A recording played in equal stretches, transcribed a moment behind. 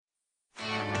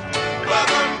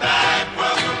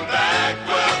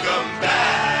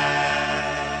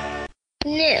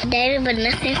dating but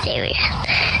nothing serious.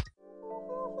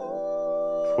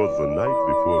 'Twas the night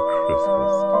before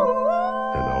Christmas,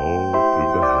 and all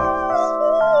through the house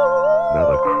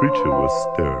not a creature was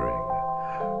stirring,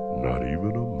 not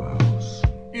even a mouse.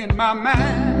 In my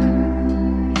mind.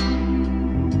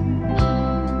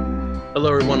 Hello,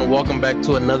 everyone, and welcome back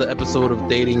to another episode of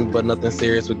Dating But Nothing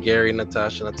Serious with Gary and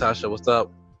Natasha. Natasha, what's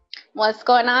up? What's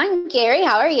going on, Gary?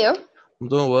 How are you? I'm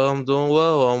doing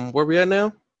well. Where we at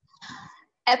now?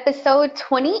 Episode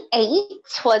 28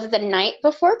 was the night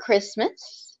before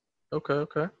Christmas. Okay.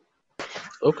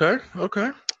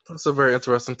 That's a very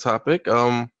interesting topic.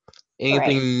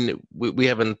 Anything we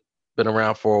haven't been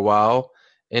around for a while.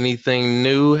 Anything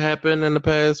new happened in the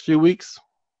past few weeks?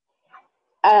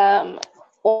 Well,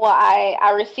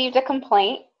 I received a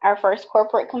complaint, our first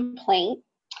corporate complaint.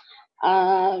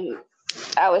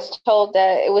 I was told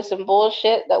that it was some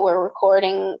bullshit that we're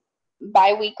recording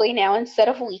bi-weekly now instead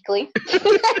of weekly. I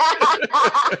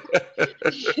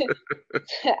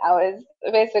was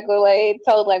basically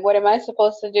told, what am I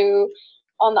supposed to do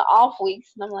on the off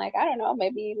weeks? And I'm like, I don't know,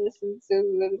 maybe listen to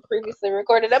the previously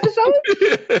recorded episode.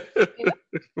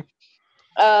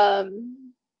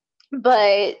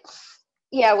 But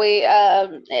yeah, we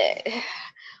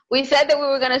said that we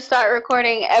were going to start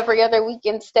recording every other week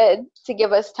instead to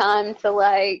give us time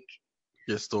to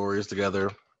get stories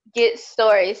together.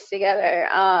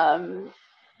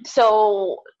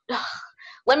 So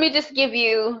let me just give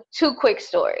you two quick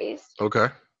stories. Okay,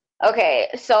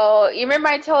 so you remember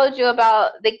I told you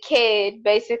about the kid,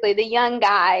 basically the young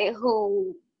guy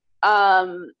who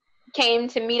came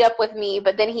to meet up with me,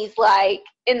 but then he's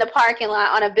in the parking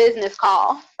lot on a business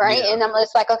call, right? Yeah. And I'm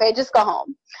just okay, just go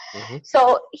home. Mm-hmm.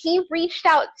 So he reached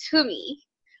out to me,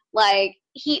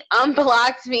 he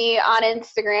unblocked me on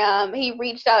Instagram. He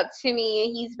reached out to me,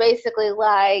 and he's basically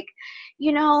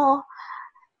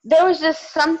there was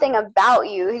just something about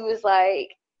you. He was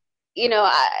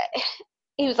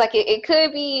it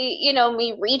could be,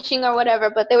 me reaching or whatever,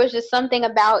 but there was just something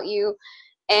about you.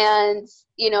 And,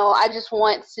 I just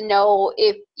want to know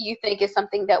if you think it's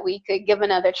something that we could give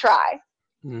another try.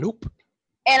 Nope.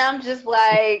 And I'm just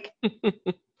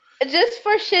just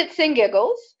for shits and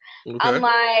giggles. Okay. I'm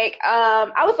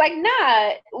I was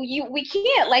nah, we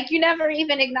can't. You never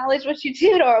even acknowledged what you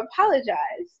did or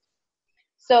apologized.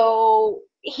 So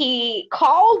he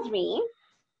called me,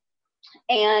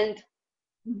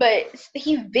 but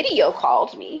he video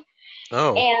called me.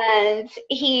 Oh. And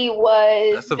he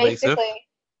was basically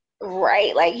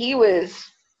right, he was.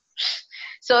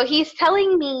 So he's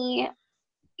telling me,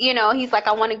 he's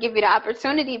I want to give you the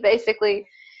opportunity, basically,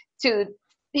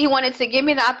 he wanted to give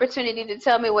me the opportunity to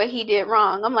tell me what he did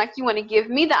wrong. I'm you want to give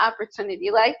me the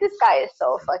opportunity? This guy is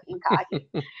so fucking cocky.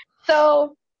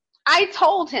 So I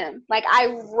told him, I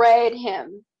read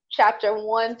him chapter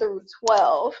 1 through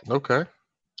 12. Okay.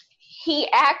 He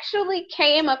actually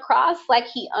came across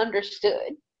he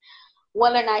understood.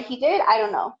 Whether or not he did, I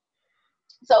don't know.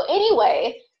 So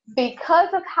anyway,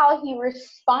 because of how he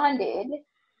responded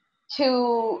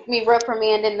to me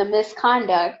reprimanding the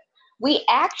misconduct, we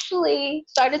actually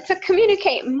started to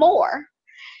communicate more.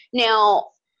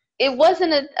 Now, it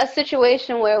wasn't a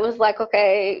situation where it was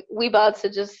okay, we about to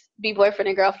just be boyfriend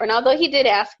and girlfriend, although he did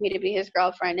ask me to be his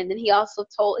girlfriend. And then he also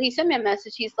he sent me a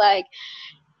message. He's I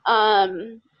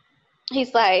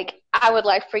would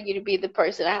like for you to be the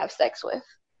person I have sex with.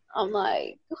 I'm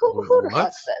who the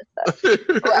fuck says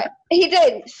that? Right. He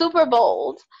did. Super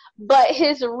bold. But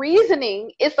his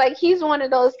reasoning is he's one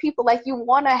of those people you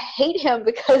want to hate him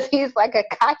because he's a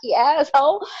cocky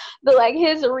asshole. But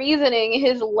his reasoning,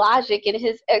 his logic, and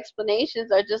his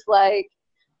explanations are just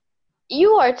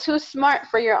you are too smart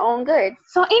for your own good.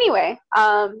 So anyway,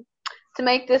 to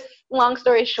make this long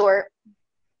story short,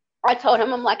 I told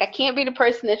him, I'm I can't be the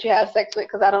person that you have sex with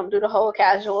because I don't do the whole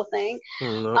casual thing.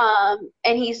 Mm-hmm.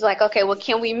 And he's okay, well,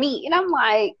 can we meet? And I'm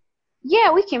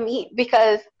yeah, we can meet,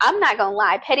 because I'm not going to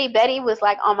lie. Petty Betty was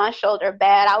on my shoulder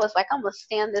bad. I was I'm going to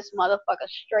stand this motherfucker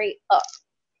straight up.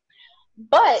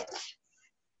 But,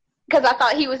 because I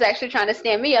thought he was actually trying to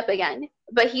stand me up again,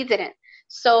 but he didn't.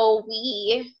 So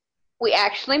we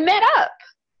actually met up.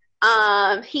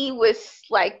 He was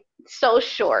so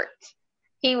short.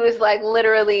 He was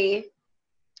literally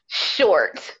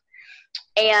short.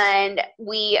 And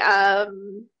we,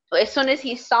 as soon as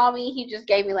he saw me, he just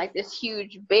gave me this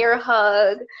huge bear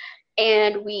hug.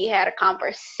 And we had a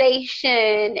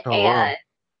conversation. Oh, and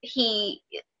wow.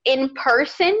 In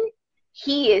person,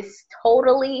 he is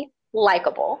totally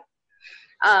likable.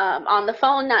 On the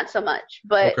phone, not so much.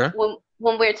 But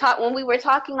when we were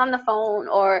talking on the phone,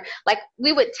 or like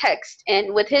we would text,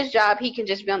 and with his job he can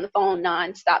just be on the phone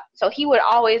nonstop, so he would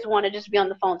always want to just be on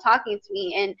the phone talking to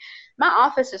me. And my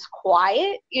office is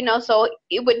quiet, so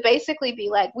it would basically be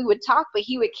like we would talk, but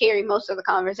he would carry most of the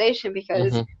conversation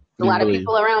because a lot of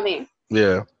people around me.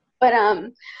 Yeah. But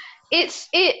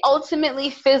it ultimately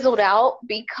fizzled out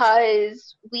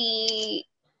because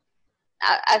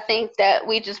I think that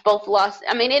we just both lost.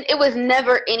 I mean, it was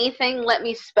never anything. Let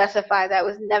me specify that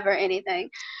was never anything.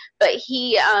 But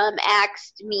he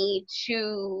asked me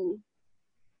to.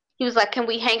 He was like, "Can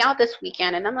we hang out this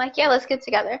weekend?" And I'm like, "Yeah, let's get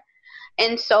together."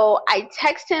 And so I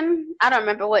text him. I don't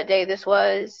remember what day this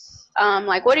was.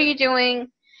 Like, what are you doing?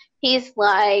 He's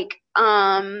like,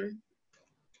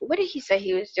 what did he say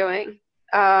he was doing?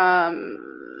 I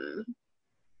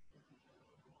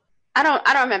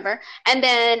don't remember. And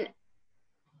then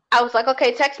I was like,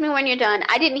 okay, text me when you're done.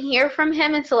 I didn't hear from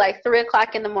him until like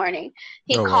 3:00 in the morning.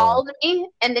 He called me,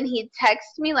 and then he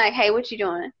texted me like, hey, what you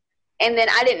doing? And then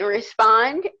I didn't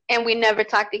respond, and we never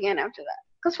talked again after that.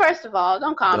 Because first of all,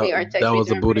 don't call me or text me. That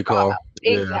was a booty call.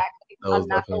 Exactly. Yeah, I'm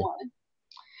not the one.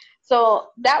 So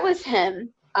that was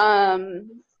him.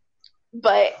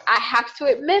 But I have to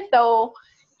admit, though,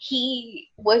 he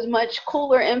was much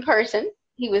cooler in person.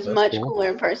 He was much cooler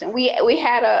in person. We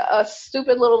had a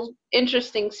stupid little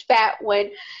interesting spat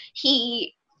when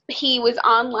he was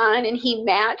online and he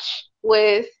matched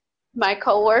with my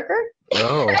coworker.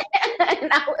 Oh.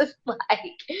 And I was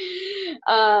like,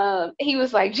 he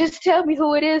was like, just tell me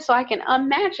who it is so I can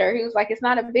unmatch her. He was like, it's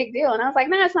not a big deal. And I was like,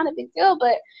 nah, it's not a big deal,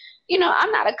 but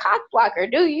I'm not a cock blocker,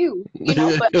 do you?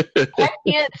 But I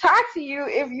can't talk to you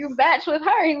if you match with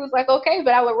her. He was like, okay,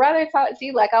 but I would rather talk to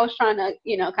you. Like I was trying to,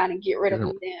 kind of get rid of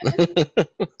him then.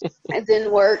 It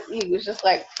didn't work. He was just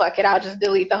like, fuck it, I'll just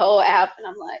delete the whole app. And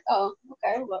I'm like, oh,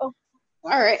 okay, well,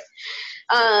 all right.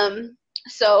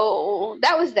 So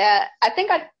that was that. I think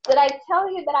did I tell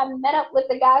you that I met up with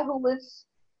the guy who was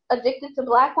addicted to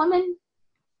black women?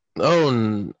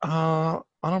 Oh,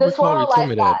 I don't recall you told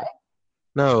me that.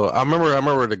 No, I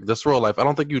remember the Swirl Life. I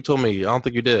don't think you told me. I don't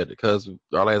think you did because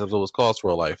our last episode was called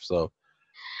Swirl Life. So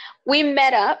we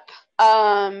met up,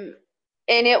 and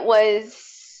it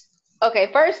was okay.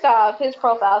 First off, his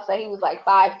profile said he was like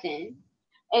 5'10",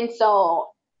 and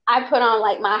so I put on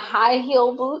like my high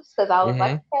heel boots because I was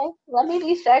like, okay, let me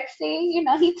be sexy.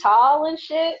 He's tall and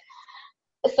shit.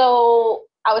 So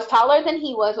I was taller than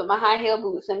he was with my high heel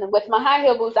boots, and with my high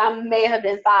heel boots, I may have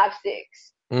been 5'6".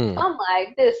 I'm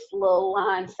like, this little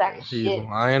lying sack of shit. He's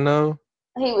lying though?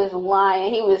 He was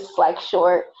lying. He was like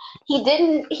short. He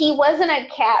wasn't a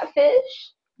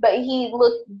catfish, but he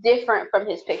looked different from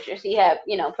his pictures. He had,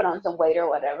 put on some weight or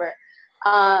whatever.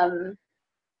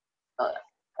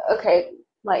 Okay,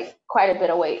 like quite a bit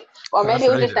of weight. Or maybe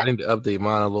it was just I need to update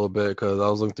mine a little bit because I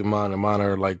was looking through mine and mine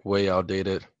are like way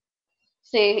outdated.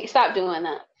 See, stop doing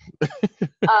that.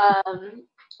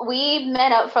 We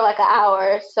met up for like an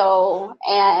hour or so,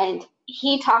 and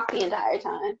he talked the entire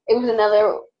time. It was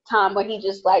another time where he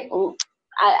just like,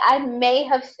 I may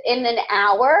have, in an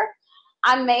hour,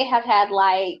 I may have had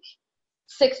like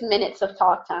 6 minutes of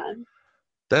talk time.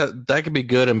 That could be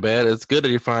good and bad. It's good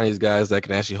that you find these guys that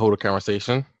can actually hold a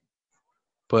conversation.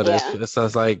 But it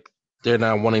sounds like they're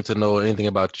not wanting to know anything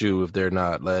about you if they're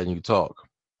not letting you talk.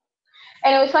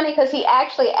 And it was funny because he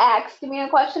actually asked me a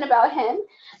question about me,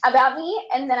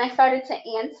 and then I started to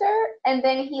answer, and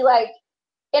then he like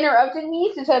interrupted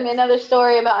me to tell me another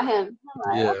story about him.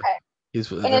 I'm like, okay. It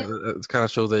kind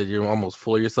of shows that you're almost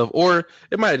full of yourself, or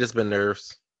it might have just been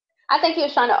nerves. I think he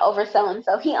was trying to oversell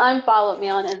himself. He unfollowed me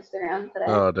on Instagram today.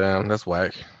 Oh, damn. That's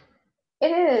whack. It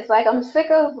is. Like, I'm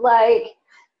sick of, like,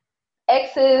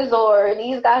 exes or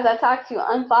these guys I talk to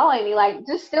unfollowing me. Like,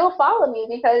 just still follow me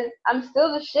because I'm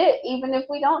still the shit, even if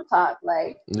we don't talk.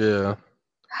 Like, yeah.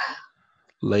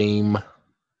 Lame.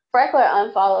 Freckler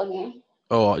unfollowed me.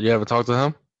 Oh, you haven't talked to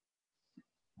him?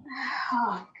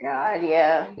 Oh, God,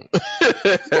 yeah.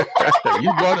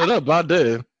 You brought it up. I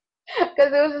did.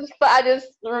 Because it was just, I just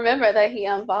remember that he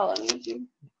unfollowed me.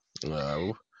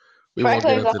 No. We won't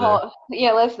get into that.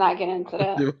 Yeah, let's not get into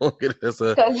that. We won't get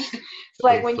into because it's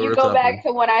like when you go back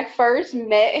to when I first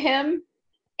met him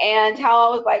and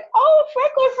how I was like, oh,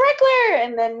 Freckler.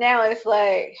 And then now it's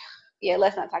like, yeah,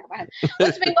 let's not talk about him.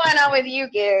 What's been going on with you,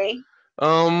 Gary?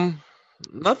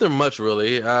 Nothing much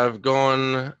really. I've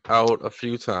gone out a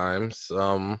few times.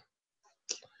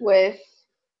 With?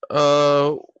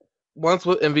 Once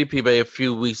with MVP Bay a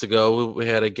few weeks ago. We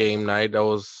had a game night. That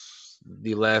was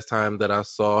the last time that I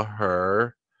saw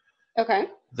her. Okay.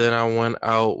 Then I went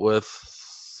out with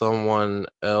someone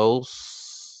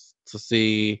else to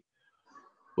see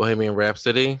Bohemian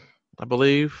Rhapsody. I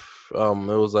believe. It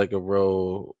was like a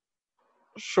real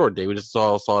short date. We just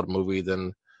saw the movie,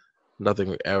 then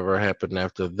nothing ever happened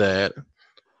after that.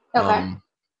 Okay.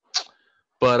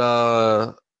 But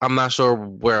I'm not sure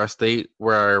where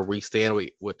we stand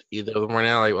with either of them right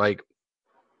now.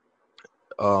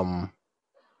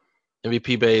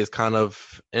 MVP Bay is kind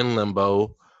of in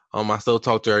limbo. I still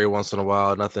talk to her every once in a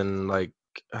while. Nothing like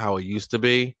how it used to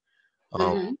be.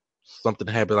 Something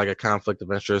happened, like a conflict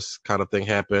of interest kind of thing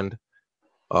happened.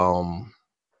 Don't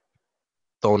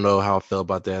know how I feel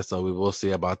about that, so we will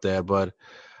see about that. But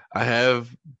I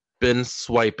have been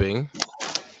swiping.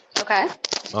 Okay.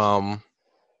 I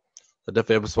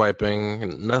definitely am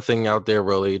swiping. Nothing out there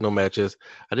really. No matches.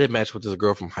 I did match with this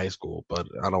girl from high school, but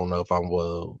I don't know if I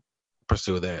will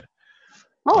pursue that.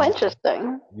 Oh,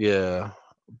 interesting. Yeah,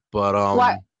 but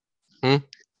why?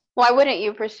 Why wouldn't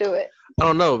you pursue it? I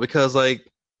don't know, because like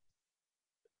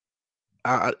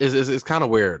it's kind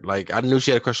of weird. Like, I knew she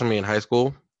had a crush on me in high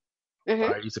school.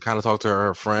 I used to kind of talk to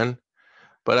her friend,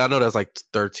 but I know that's like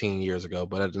 13 years ago.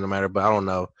 But it didn't matter. But I don't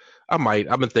know. I might.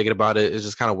 I've been thinking about it. It's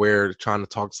just kind of weird trying to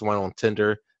talk to someone on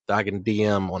Tinder that I can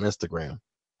DM on Instagram.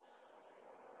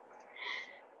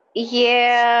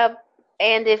 Yeah,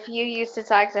 and if you used to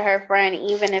talk to her friend,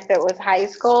 even if it was high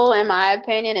school, in my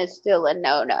opinion, it's still a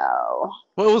no-no.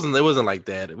 Well, it wasn't like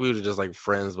that. We were just like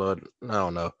friends, but I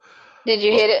don't know. Did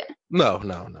you hit it? No.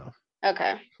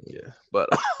 Okay. Yeah, but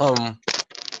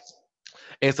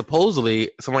and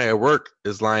supposedly somebody at work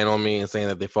is lying on me and saying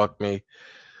that they fucked me.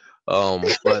 But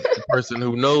the person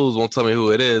who knows won't tell me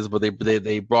who it is. But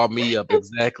they brought me up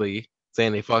exactly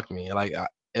saying they fucked me. Like,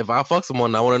 if I fuck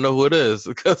someone, I want to know who it is,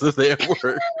 because it's their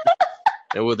work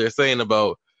and what they're saying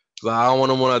about. Cause I don't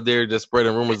want someone out there just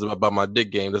spreading rumors about my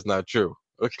dick game. That's not true.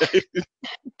 Okay.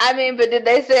 I mean, but did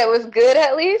they say it was good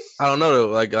at least? I don't know.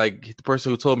 Like the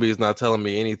person who told me is not telling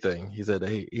me anything. He said that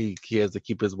he has to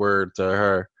keep his word to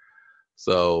her.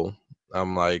 So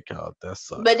I'm like, oh, that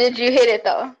sucks. But did you hit it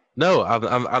though? No,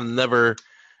 I've never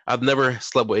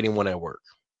slept with anyone at work.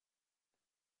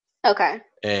 Okay.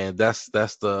 And that's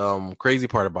the crazy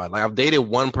part about it. Like, I've dated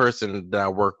one person that I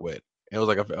work with. It was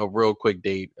like a real quick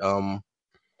date. I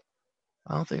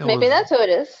don't think maybe that's who it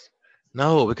is.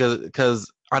 No,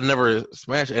 because I never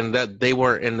smashed, and that they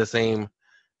weren't in the same.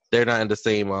 They're not in the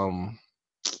same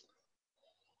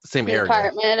area.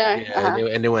 Apartment yeah,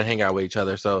 and they wouldn't hang out with each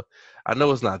other. So I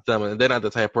know it's not them, and they're not the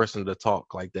type of person to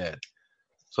talk like that.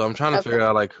 So I'm trying to figure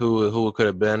out like who it could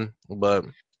have been, but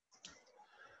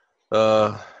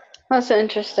that's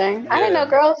interesting. Yeah. I didn't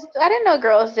know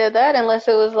girls did that unless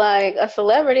it was like a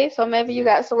celebrity. So maybe you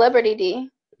got celebrity D.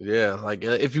 Yeah, like,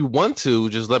 if you want to,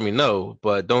 just let me know,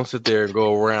 but don't sit there and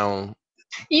go around.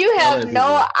 You have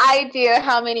no idea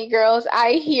how many girls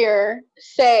I hear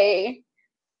say,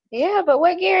 yeah, but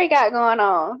what Gary got going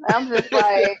on? I'm just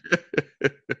like,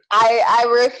 I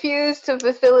refuse to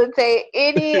facilitate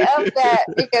any of that,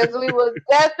 because we will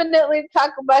definitely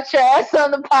talk about your ass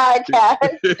on the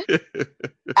podcast.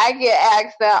 I get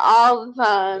asked that all the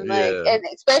time, like, and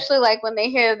especially like when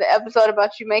they hear the episode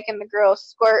about you making the girls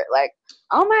squirt, like,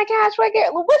 oh my gosh,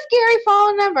 what's Gary's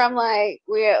phone number? I'm like,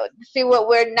 see what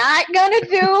we're not gonna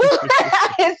do.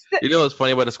 You know what's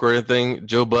funny about the squirting thing?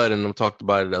 Joe Budden and them talked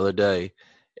about it the other day.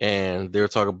 And they were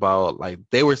talking about, like,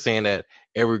 they were saying that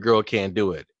every girl can't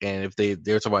do it, and if they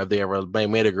were talking about if they ever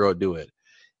made a girl do it,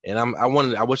 and I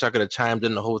wish I could have chimed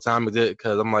in the whole time with it,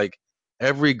 because I'm like,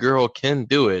 every girl can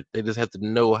do it, they just have to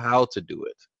know how to do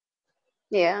it.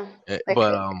 Yeah.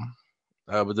 But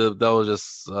that was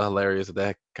just hilarious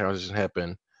that conversation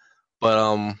happened.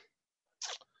 But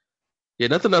yeah,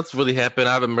 nothing else really happened.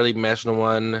 I haven't really matched no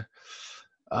one.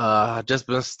 Just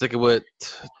been sticking with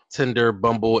Tinder,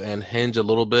 Bumble, and Hinge a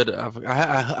little bit.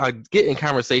 I get in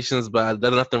conversations, but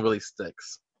nothing really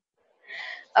sticks.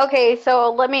 Okay,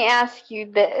 so let me ask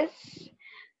you this.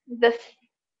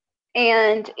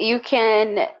 And you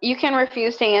can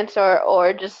refuse to answer,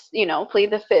 or just,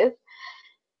 plead the fifth.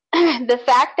 The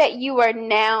fact that you are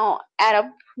now at a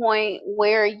point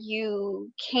where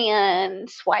you can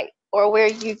swipe, or where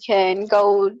you can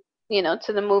go,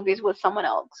 to the movies with someone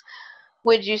else,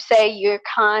 would you say you're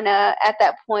kind of at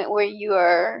that point where you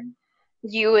and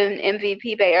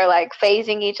MVP Bay are like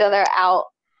phasing each other out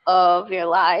of your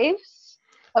lives,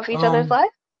 of each other's life?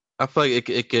 I feel like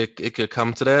it could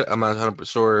come to that. I'm not 100%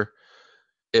 sure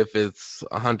if it's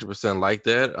 100% like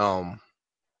that.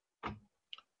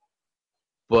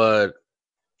 But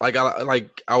like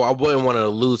I wouldn't want to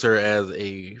lose her as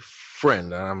a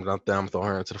friend. I'm throwing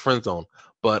her into the friend zone.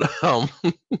 But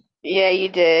yeah, you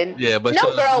did. Yeah, but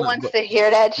no girl wants to hear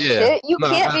that shit. You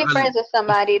can't be friends with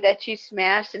somebody that you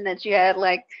smashed and that you had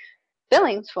like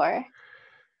feelings for.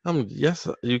 Yes,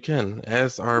 you can.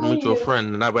 As our mutual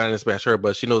friend, not by any smash her,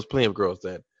 but she knows plenty of girls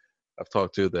that I've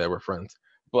talked to that were friends.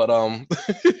 But Oh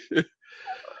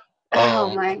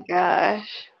um, my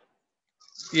gosh.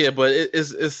 yeah, but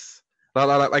it's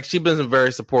like she's been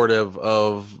very supportive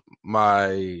of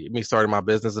me starting my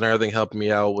business and everything, helping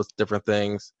me out with different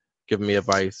things, giving me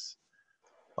advice.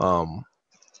 Um,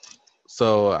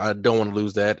 so I don't want to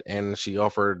lose that, and she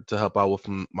offered to help out with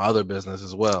my other business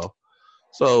as well.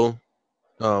 So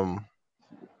um,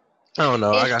 I don't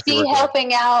know. I Is got to see where she it goes.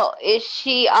 helping out? Is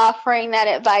she offering that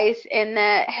advice and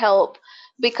that help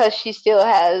because she still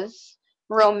has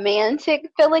romantic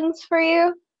feelings for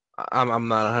you? I'm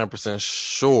not 100%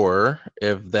 sure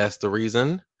if that's the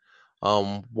reason.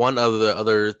 One of the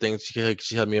other things she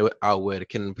helped me out with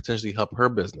can potentially help her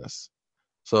business.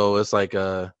 So it's like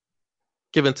a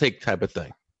give and take type of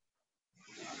thing.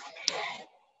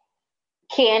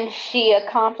 Can she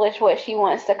accomplish what she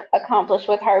wants to accomplish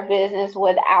with her business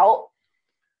without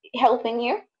helping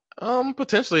you?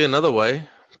 Potentially another way,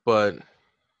 but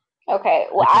Okay.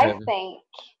 Well, it can.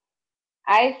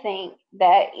 I think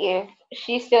that if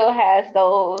she still has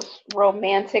those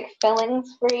romantic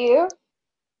feelings for you,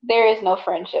 there is no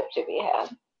friendship to be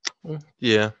had.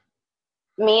 Yeah.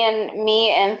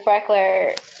 Me and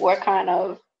Freckler were kind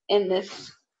of in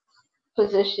this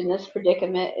position, this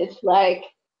predicament. It's like,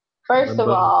 first of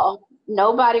Limbo. all,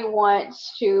 nobody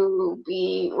wants to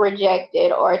be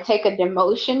rejected or take a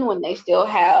demotion when they still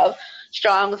have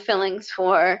strong feelings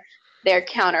for their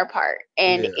counterpart.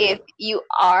 And Yeah. if you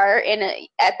are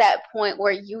at that point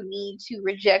where you need to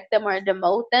reject them or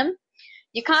demote them,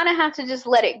 you kind of have to just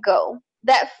let it go.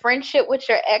 That friendship with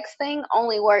your ex thing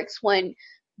only works when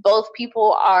both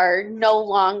people are no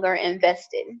longer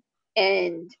invested.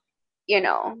 And, you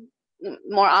know,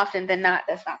 more often than not,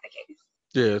 that's not the case.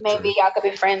 Yeah. Maybe True. y'all could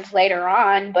be friends later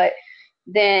on, but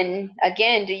then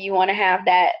again, do you want to have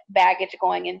that baggage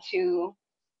going into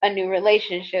a new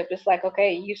relationship? It's like,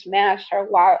 okay, you smashed her,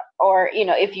 why? Or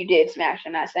if you did smash her,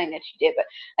 I'm not saying that you did, but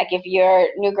like if your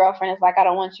new girlfriend is like, I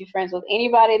don't want you friends with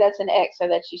anybody that's an ex or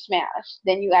that you smashed,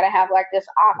 then you got to have like this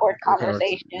awkward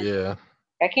conversation. Yeah.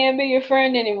 I can't be your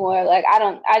friend anymore. Like I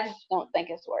just don't think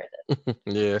it's worth it.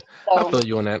 Yeah. I So feel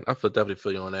you on that. Definitely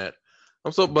feel you on that.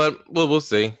 But we'll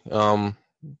see.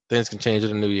 Things can change in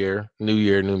the new year. New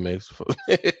year, new me.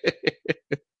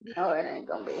 no, it ain't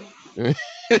gonna be.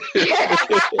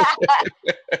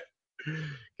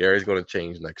 Gary's going to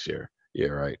change next year. Yeah,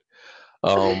 right.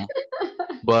 Um,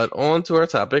 but on to our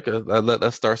topic.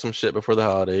 Let's start some shit before the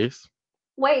holidays.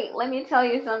 Wait, let me tell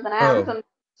you something. I have Oh,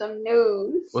 some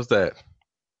news. what's that?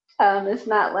 It's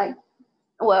not like,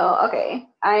 well, okay.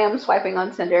 I am swiping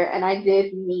on Tinder, and I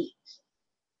did meet.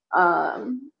 I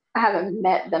haven't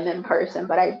met them in person,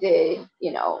 but I did,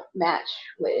 match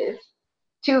with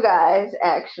two guys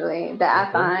actually that I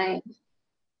Okay. find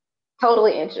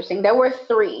totally interesting. There were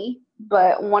three,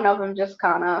 but one of them just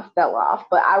kind of fell off.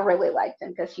 But I really liked him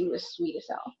because he was sweet as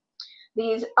hell.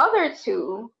 These other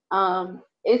two,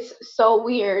 it's so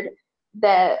weird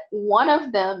that one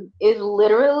of them is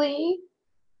literally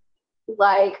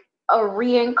like a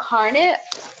reincarnate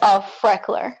of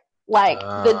Freckler. Like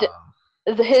Uh,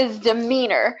 his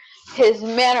demeanor, his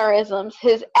mannerisms,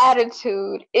 his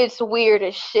attitude, it's weird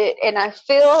as shit. And I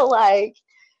feel like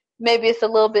maybe it's a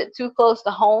little bit too close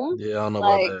to home. yeah, I don't know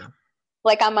about Like that.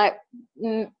 like I might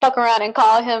fuck around and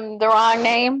call him the wrong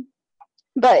name.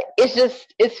 But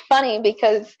it's funny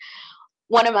because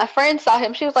one of my friends saw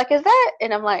him. She was like, "Is that?"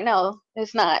 And I'm like, "No,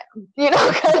 it's not."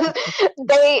 Because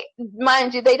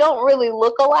mind you, they don't really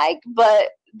look alike, but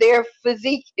their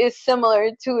physique is similar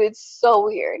to. It's so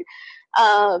weird.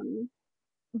 Um,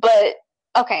 but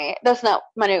okay, that's not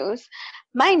my news.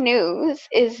 My news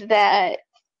is that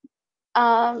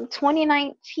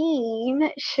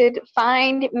 2019 should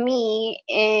find me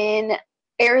in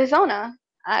Arizona.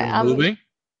 I, You I'm moving?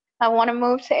 I want to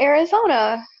move to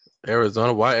Arizona.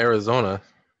 Arizona? Why Arizona?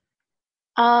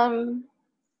 Um,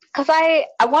 because I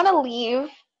want to leave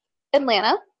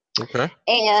Atlanta, Okay.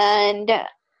 and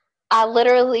I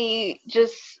literally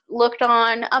just looked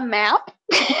on a map,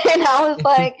 and I was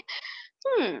like,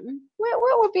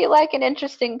 what would be like an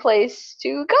interesting place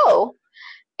to go?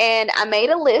 And I made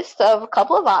a list of a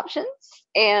couple of options,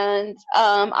 and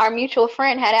our mutual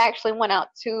friend had actually went out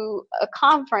to a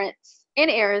conference in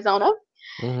Arizona.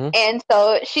 Mm-hmm. And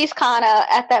so she's kind of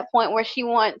at that point where she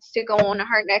wants to go on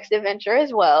her next adventure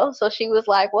as well. So she was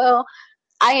like, well,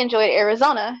 I enjoyed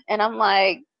Arizona. And I'm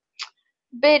like,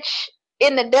 bitch,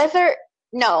 in the desert?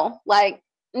 No, like,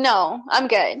 no, I'm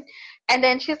good. And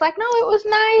then she's like, no, it was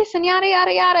nice and yada,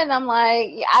 yada, yada. And I'm like,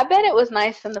 yeah, I bet it was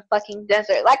nice in the fucking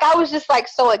desert. Like, I was just like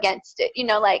so against it, you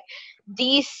know, like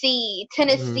DC,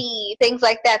 Tennessee, things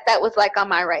like that. That was like on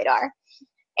my radar.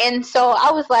 And so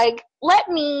I was like, let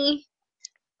me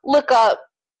look up,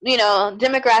 you know,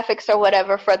 demographics or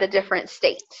whatever for the different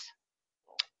states.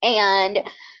 And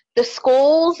the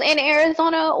schools in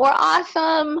Arizona were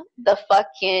awesome. The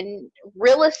fucking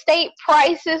real estate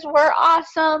prices were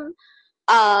awesome.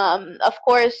 Of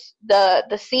course,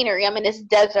 the scenery. I mean, it's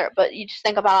desert, but you just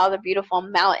think about all the beautiful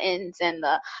mountains and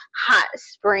the hot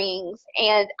springs.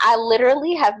 And I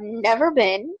literally have never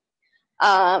been,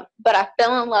 but I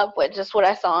fell in love with just what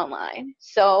I saw online.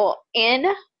 So in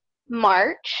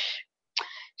March,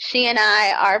 she and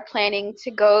I are planning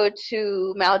to go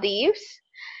to Maldives.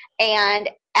 And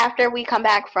after we come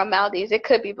back from Maldives, it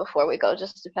could be before we go,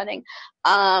 just depending.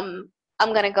 I'm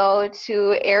going to go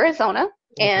to Arizona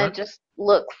and just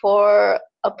look for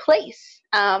a place.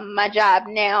 My job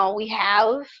now, we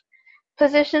have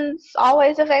positions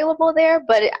always available there,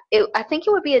 but I think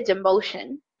it would be a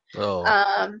demotion.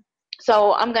 Oh.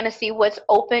 So I'm going to see what's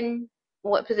open,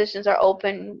 what positions are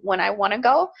open when I want to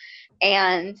go.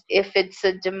 And if it's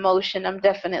a demotion, I'm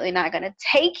definitely not going to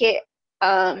take it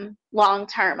long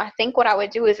term. I think what I would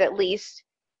do is at least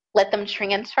let them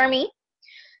transfer me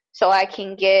so I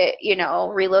can get, you know,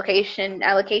 relocation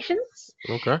allocations.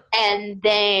 Okay. And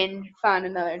then find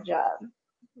another job.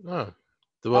 Oh.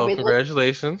 Well,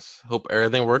 congratulations. Hope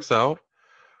everything works out.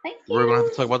 Thank you. We're going to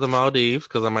have to talk about the Maldives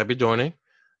because I might be joining.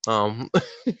 Come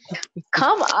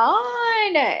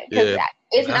on. Because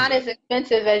it's not as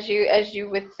expensive as you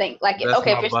would think. Like,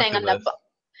 okay, if you're staying on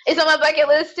it's on my bucket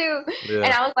list too. Yeah.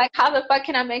 And I was like, how the fuck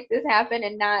can I make this happen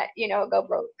and not, you know, go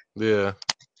broke? Yeah.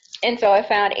 And so I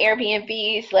found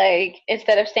Airbnbs, like,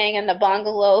 instead of staying in the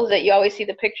bungalows that you always see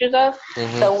the pictures of.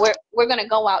 So we're going to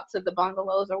go out to the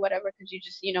bungalows or whatever because you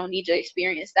just, you know, need to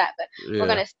experience that. But we're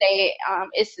going to stay,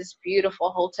 it's this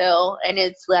beautiful hotel. And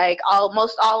it's like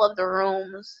almost all of the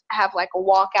rooms have like a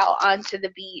walkout onto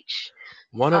the beach.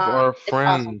 One of our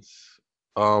friends,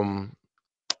 awesome.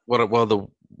 The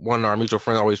one our mutual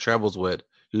friend always travels with,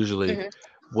 usually.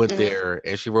 Went there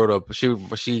and she wrote up. She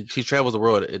travels the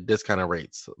world at discounted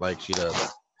rates, like she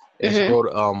does. And she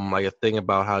wrote like a thing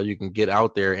about how you can get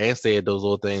out there and stay at those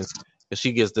little things, and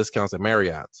she gets discounts at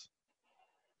Marriott's.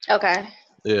 Okay.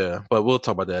 Yeah, but we'll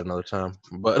talk about that another time.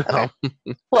 But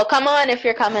well, come on if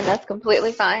you're coming. That's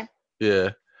completely fine. Yeah.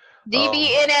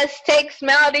 DBNS takes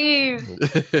Maldives.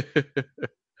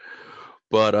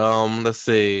 But let's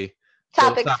see.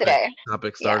 Topics today.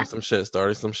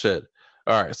 Starting some shit.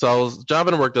 All right, so I was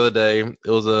driving to work the other day. It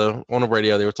was on the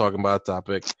radio. They were talking about a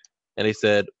topic, and they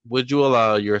said, "Would you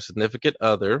allow your significant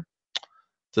other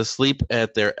to sleep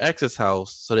at their ex's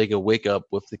house so they could wake up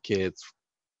with the kids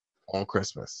on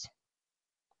Christmas?"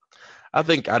 I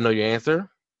think I know your answer.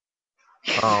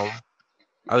 I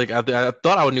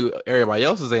thought I knew everybody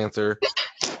else's answer.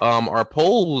 Our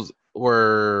polls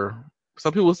were,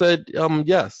 some people said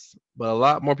yes, but a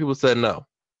lot more people said no.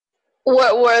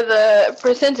 What were the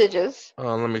percentages?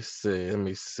 Let me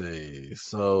see.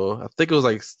 So I think it was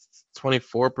like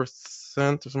 24% or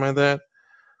something like that.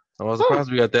 I was surprised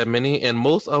we got that many. And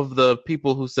most of the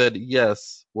people who said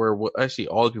yes were, actually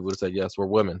all the people who said yes were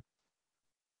women.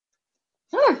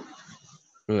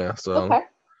 Yeah, so let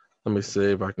me see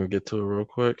if I can get to it real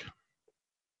quick.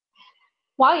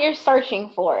 While you're searching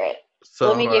for it, so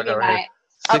let me give you my...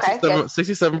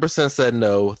 67% said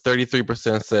no,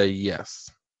 33% said yes.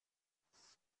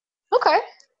 Okay.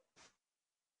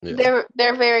 Yeah.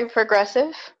 They're very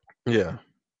progressive. Yeah.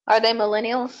 Are they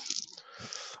millennials?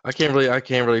 I can't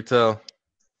really tell.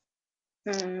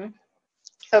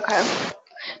 Okay.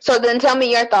 So then tell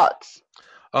me your thoughts.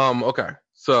 Okay.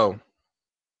 So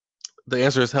the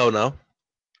answer is hell no.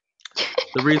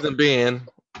 The reason being,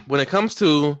 when it comes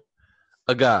to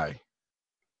a guy,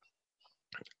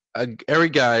 every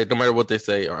guy, no matter what they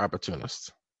say, are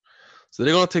opportunists. So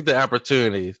they're going to take the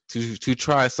opportunity to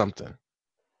try something.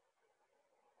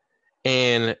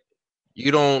 And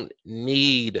you don't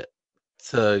need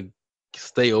to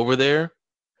stay over there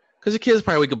because your kids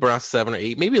probably wake up around 7 or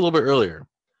 8, maybe a little bit earlier.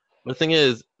 But the thing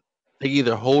is, they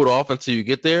either hold off until you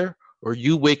get there or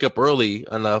you wake up early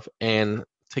enough and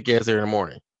take your ass there in the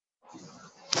morning.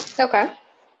 Okay.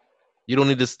 You don't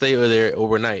need to stay there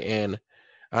overnight. And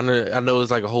I know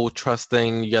it's like a whole trust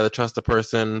thing. You got to trust the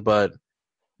person, but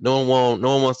no one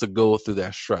wants to go through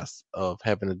that stress of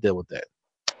having to deal with that.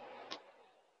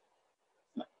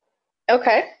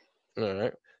 Okay. All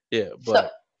right. Yeah, but so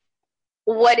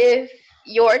what if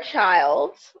your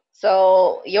child,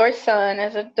 so your son,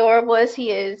 as adorable as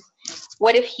he is,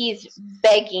 What if he's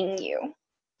begging you?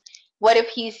 What if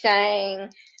he's saying,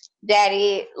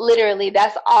 Daddy, literally,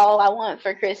 that's all I want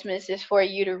for Christmas is for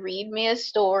you to read me a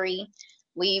story.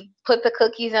 We put the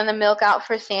cookies and the milk out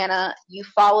for Santa. You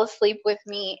fall asleep with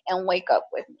me and wake up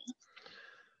with me.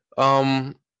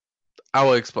 I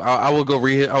will go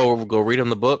read. I will go read him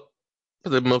the book.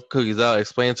 Put the milk cookies out.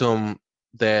 Explain to him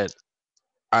that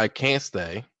I can't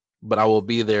stay, but I will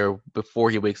be there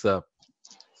before he wakes up.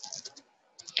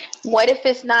 What if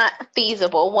it's not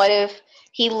feasible? What if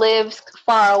he lives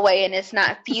far away and it's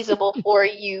not feasible for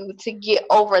you to get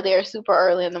over there super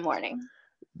early in the morning?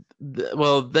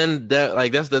 Well, then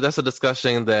that's a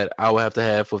discussion that I would have to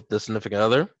have with the significant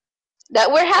other.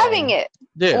 That we're having it.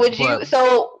 Yeah. Would you?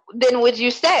 So then, would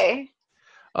you stay?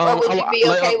 Or would you be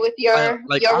okay with your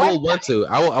wife? I would want to.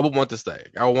 I would want to stay.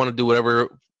 I would want to do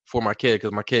whatever for my kid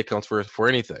because my kid comes first for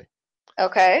anything.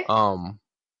 Okay.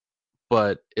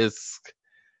 But it's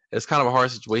kind of a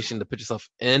hard situation to put yourself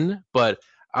in. But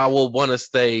I will want to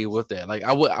stay with that. Like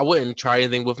I wouldn't try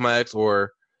anything with my ex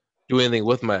or do anything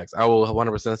with my ex. I will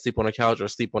 100% sleep on the couch or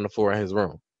sleep on the floor in his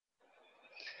room.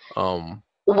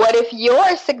 What if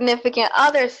your significant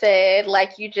other said,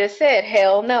 like you just said,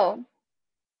 hell no?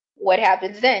 What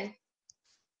happens then?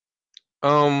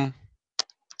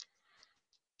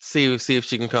 See if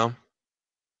she can come.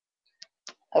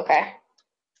 Okay.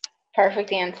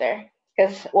 Perfect answer.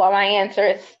 Because my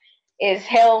answer is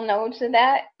hell no to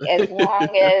that, as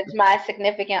long as my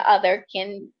significant other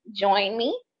can join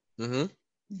me,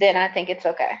 then I think it's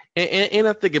okay. And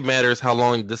I think it matters how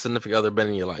long the significant other been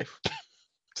in your life,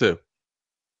 too.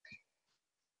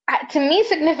 To me,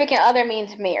 significant other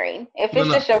means married. If it's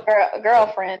just your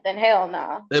girlfriend, then hell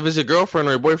no. If it's your girlfriend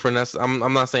or your boyfriend,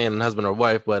 I'm not saying husband or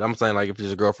wife, but I'm saying like if it's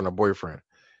your girlfriend or boyfriend.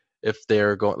 If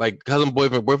they're going like husband,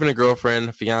 boyfriend and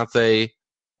girlfriend, fiance,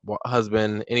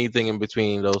 husband, anything in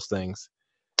between those things.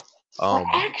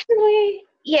 Actually,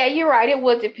 yeah, you're right. It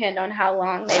would depend on how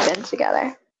long they've been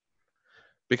together.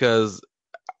 Because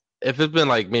if it's been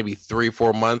like maybe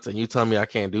 3-4 months and you tell me I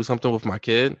can't do something with my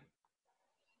kid,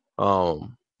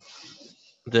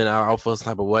 then I'll feel some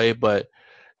type of way. But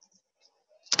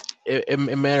it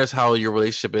matters how your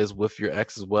relationship is with your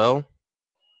ex as well.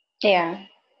 Yeah.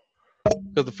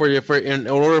 Because in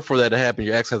order for that to happen,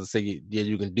 your ex has to say, yeah,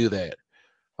 you can do that.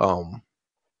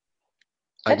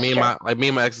 Me and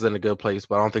my ex is in a good place,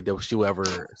 but I don't think that she will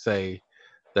ever say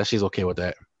that she's okay with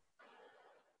that.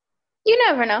 You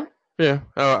never know. Yeah,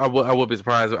 I would be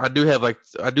surprised. I do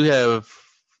have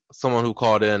someone who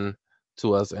called in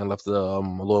to us and left a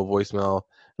little voicemail,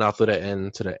 and I'll throw that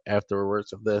into the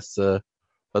afterwards of this to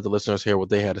let the listeners hear what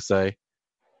they had to say.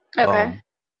 Okay.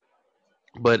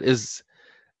 But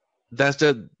that's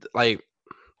just like,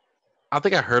 I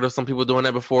think I heard of some people doing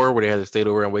that before, where they had to stay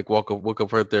over and wake up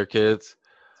with their kids.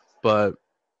 But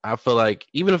I feel like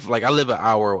even if like I live an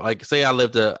hour, like say I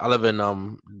live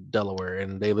in Delaware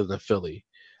and they live in Philly,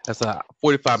 that's a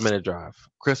 45-minute drive.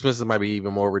 Christmas might be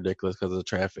even more ridiculous because of the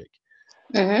traffic.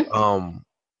 Mm-hmm.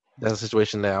 That's a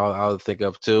situation that I would think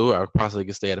of too. I possibly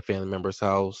could stay at a family member's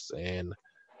house and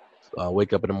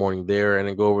wake up in the morning there and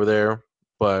then go over there.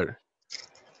 But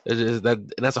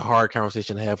that's a hard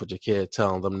conversation to have with your kid,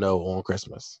 telling them no on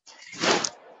Christmas.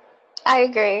 I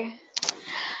agree.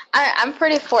 I'm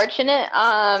pretty fortunate,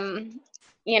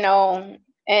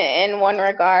 in one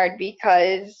regard,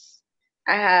 because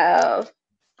I have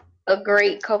a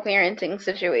great co-parenting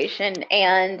situation,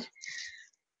 and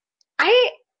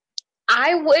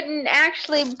I wouldn't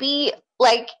actually be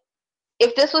like,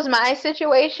 if this was my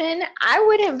situation, I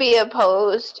wouldn't be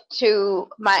opposed to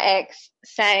my ex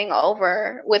staying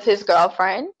over with his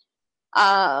girlfriend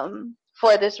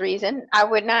for this reason. I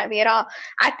would not be at all.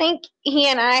 I think he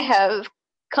and I have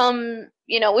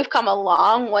we've come a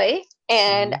long way,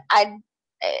 and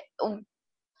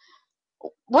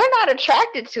we're not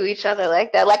attracted to each other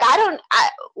like that. Like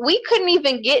we couldn't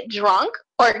even get drunk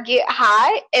or get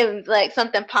high and like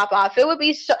something pop off. It would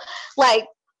be so like,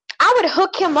 I would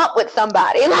hook him up with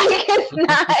somebody. Like, it's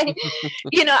not,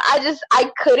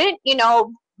 I couldn't,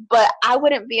 but I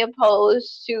wouldn't be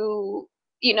opposed to,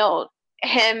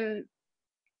 him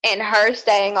and her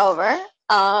staying over.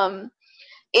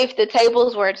 If the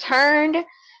tables were turned,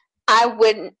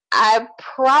 I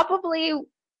probably,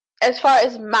 as far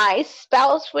as my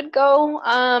spouse would go,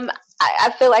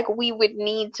 I feel like we would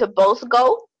need to both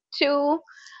go to,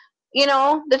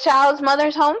 the child's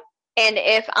mother's home. And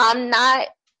if I'm not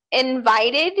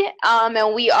invited,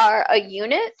 and we are a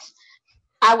unit,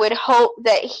 I would hope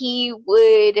that he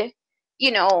would,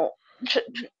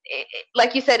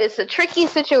 like you said, it's a tricky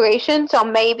situation. So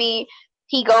maybe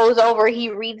He goes over, he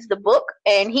reads the book,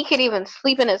 and he could even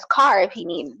sleep in his car if he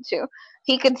needed to.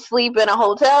 He could sleep in a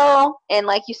hotel and,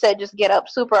 like you said, just get up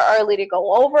super early to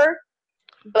go over.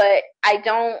 But I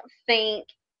don't think,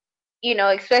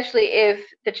 especially if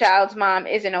the child's mom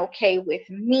isn't okay with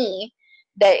me,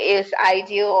 that it's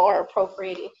ideal or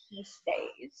appropriate if he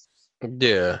stays.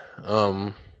 Yeah.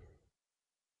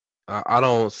 I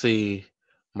don't see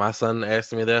my son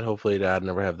asking me that. Hopefully, that I'd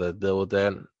never have to deal with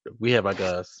that. We have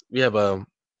an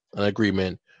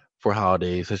agreement for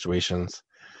holiday situations.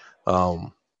 I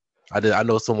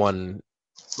know someone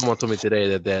told me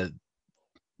today that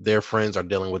their friends are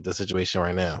dealing with the situation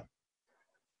right now.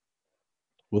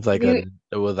 What would you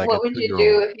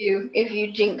do if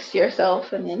you jinxed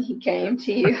yourself and then he came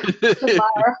to you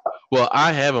tomorrow? Well,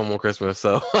 I have him on Christmas,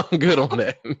 so I'm good on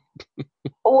that.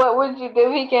 What would you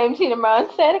do if he came to you tomorrow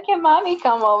and said, "Can mommy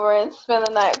come over and spend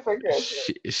the night for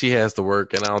Christmas?" She has to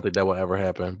work, and I don't think that will ever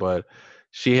happen. But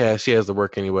she has to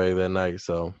work anyway that night,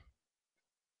 so.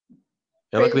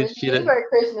 And Christmas Eve or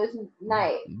Christmas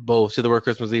night? Both. She had to work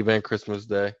Christmas Eve and Christmas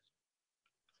Day.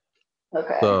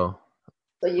 Okay. So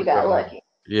you got lucky.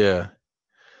 Yeah.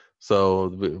 So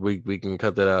we can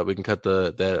cut that out. We can cut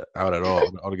that out at all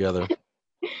altogether.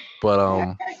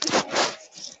 But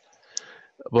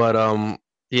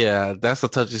yeah, that's a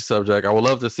touchy subject. I would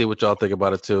love to see what y'all think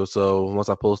about it too. So once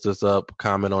I post this up,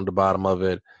 comment on the bottom of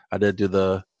it. I did do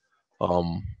the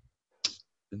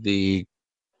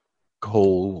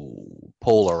whole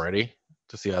poll already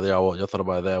to see how y'all thought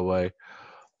about it that way.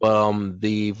 But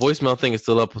the voicemail thing is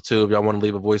still up too. If y'all want to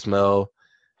leave a voicemail,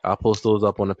 I'll post those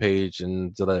up on the page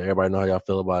and to let everybody know how y'all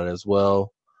feel about it as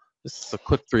well. This is a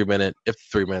quick 3 minute. If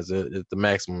 3 minutes, the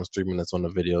maximum is 3 minutes on the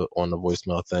video on the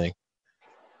voicemail thing.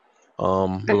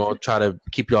 We're gonna try to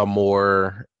keep y'all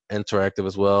more interactive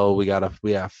as well. I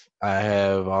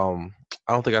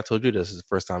don't think I told you this is the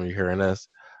first time you're hearing this.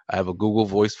 I have a Google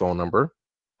Voice phone number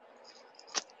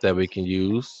that we can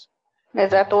use. Is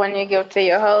that the one you give to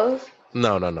your hoes?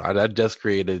 No. I just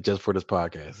created it just for this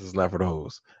podcast. It's not for the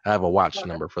hoes. I have a watch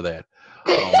number for that.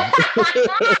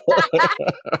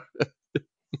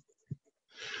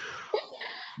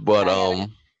 But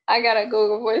I got a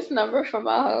Google Voice number for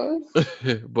my hoes.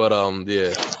 But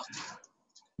yeah.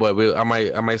 But I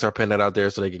might start putting that out there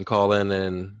so they can call in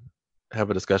and have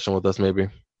a discussion with us maybe.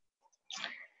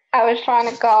 I was trying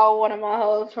to call one of my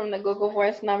hoes from the Google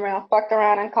Voice number. I fucked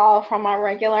around and called from my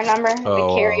regular number,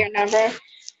 the carrier number.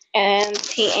 And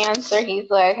he answered. He's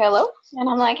like, "Hello," and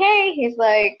I'm like, "Hey." He's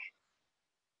like,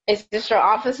 "Is this your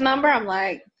office number?" I'm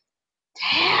like,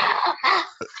 "Damn."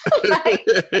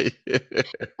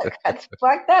 Let's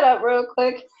fuck that up real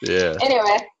quick. Yeah.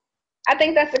 Anyway, I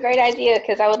think that's a great idea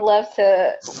because I would love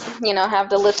to, have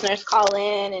the listeners call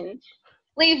in and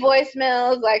leave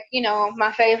voicemails. Like,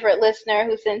 my favorite listener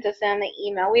who sent us in the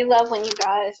email. We love when you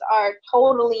guys are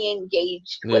totally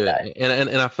engaged with us. And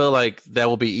I feel like that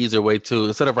will be an easier way too.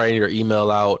 Instead of writing your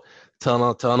email out,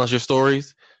 telling us your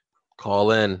stories,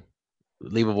 call in,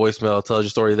 leave a voicemail, tell us your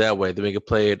story that way. Then we can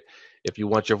play it. If you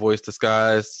want your voice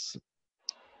disguised,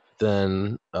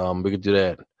 then we could do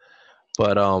that.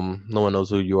 But no one knows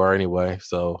who you are anyway,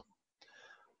 so.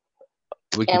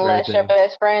 Unless your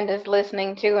best friend is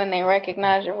listening too and they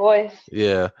recognize your voice.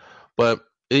 Yeah, but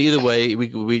either way,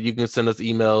 you can send us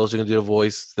emails. You can do the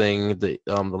voice thing. The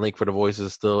link for the voice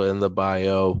is still in the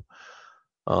bio.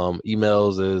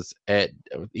 Emails is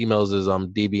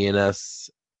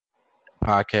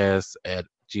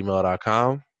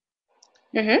dbnspodcast@gmail.com.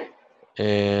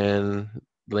 And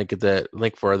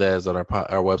link for that is on our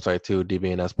website too,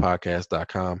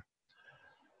 dbnspodcast.com.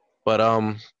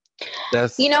 But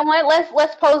that's. You know what?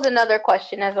 Let's pose another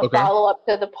question as a follow-up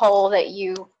to the poll that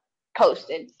you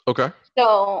posted. Okay.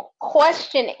 So,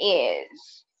 question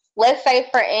is, let's say,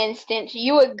 for instance,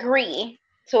 you agree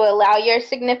to allow your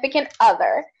significant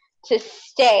other to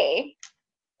stay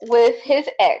with his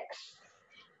ex,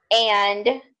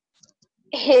 and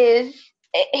his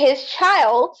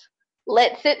child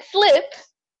lets it slip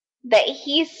that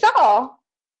he saw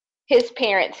his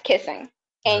parents kissing.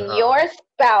 And your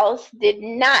spouse did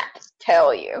not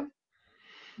tell you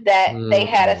that they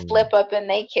had a slip up and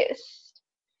they kissed.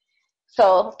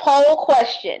 So, poll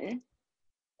question: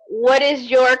 what is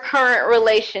your current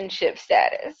relationship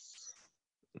status?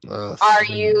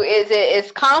 Is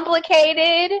it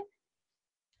complicated?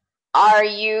 Are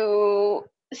you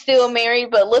still married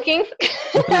but looking?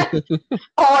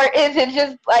 Or is it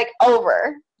just like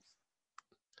over?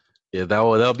 Yeah,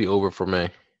 that'll be over for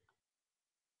me.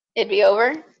 It'd be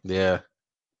over? Yeah.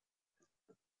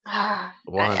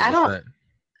 100%.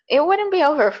 It wouldn't be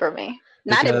over for me.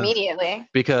 Not immediately.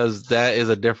 Because that is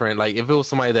a different, like, if it was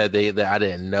somebody that I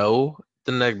didn't know,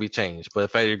 then that could be changed. But the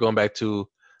fact you're going back to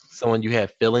someone you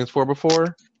had feelings for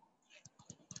before,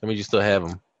 I mean, you still have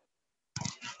them.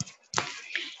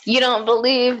 You don't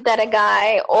believe that a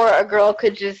guy or a girl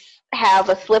could just have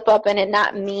a slip up and it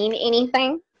not mean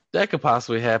anything? That could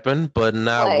possibly happen, but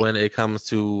not when it comes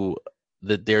to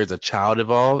that there's a child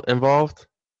involved.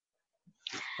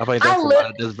 I think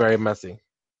that's very messy.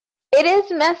 It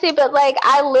is messy, but like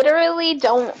I literally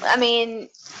don't. I mean,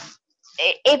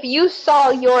 if you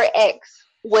saw your ex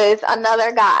with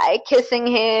another guy, kissing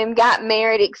him, got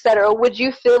married, etc., would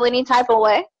you feel any type of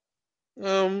way?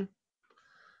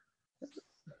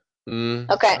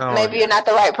 Okay, maybe you're not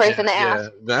the right person to ask.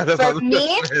 For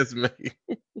me,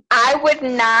 I would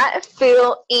not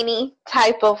feel any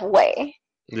type of way.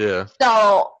 Yeah.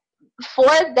 So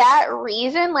for that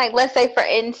reason, like let's say for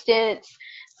instance,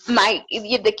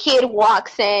 the kid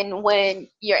walks in when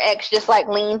your ex just like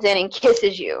leans in and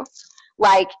kisses you.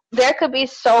 Like there could be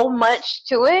so much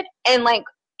to it, and like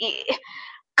I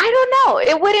don't know.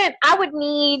 I would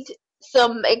need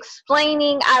some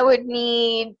explaining. I would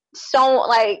need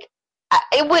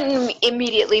it wouldn't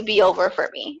immediately be over for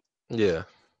me. Yeah.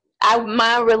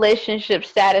 My relationship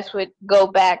status would go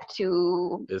back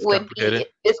to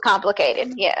it's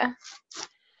complicated. Yeah.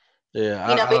 Yeah,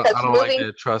 I don't like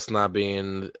that trust not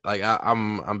being like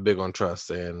I'm big on trust,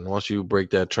 and once you break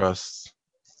that trust,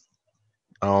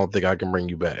 I don't think I can bring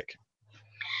you back.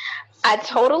 I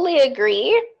totally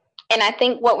agree, and I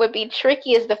think what would be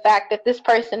tricky is the fact that this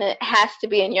person has to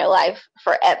be in your life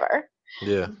forever.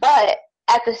 Yeah. But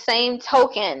at the same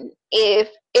token, if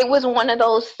it was one of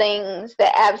those things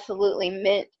that absolutely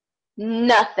meant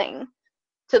nothing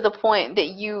to the point that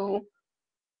you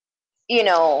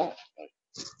know,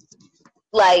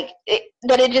 like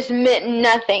that it just meant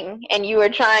nothing and you were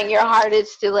trying your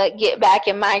hardest to like get back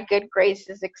in my good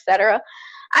graces, etc.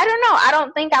 I don't know. I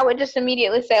don't think I would just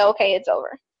immediately say, okay, it's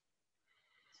over.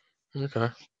 Okay.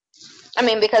 I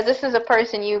mean, because this is a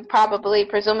person you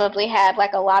presumably had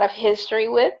like a lot of history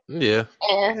with. Yeah.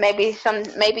 And maybe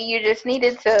you just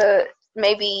needed to,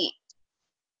 maybe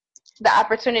the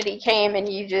opportunity came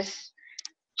and you just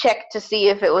checked to see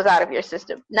if it was out of your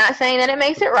system. Not saying that it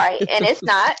makes it right, and it's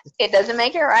not. It doesn't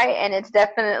make it right, and it's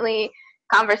definitely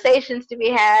conversations to be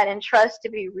had and trust to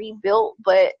be rebuilt,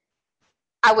 but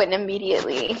I wouldn't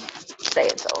immediately say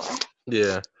it's over.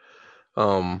 Yeah.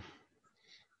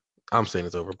 I'm saying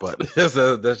it's over, but that's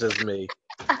just me.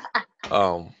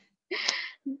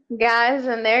 Guys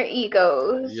and their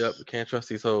egos. Yep, can't trust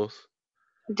these hoes.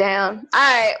 Damn. All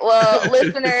right, well,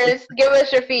 listeners, give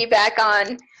us your feedback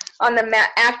on the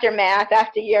aftermath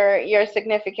after your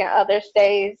significant other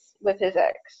stays with his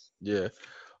ex. Yeah.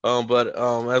 But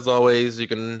as always, you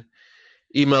can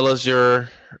email us your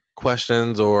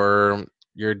questions or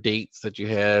your dates that you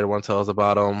had, want to tell us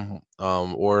about them,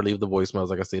 or leave the voicemails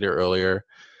like I stated earlier.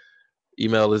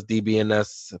 Email is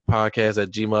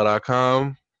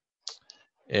dbnspodcast@gmail.com.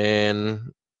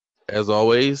 And as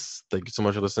always, thank you so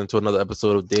much for listening to another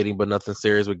episode of Dating But Nothing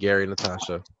Serious with Gary and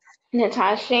Natasha.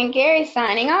 Natasha and Gary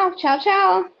signing off. Ciao,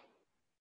 ciao.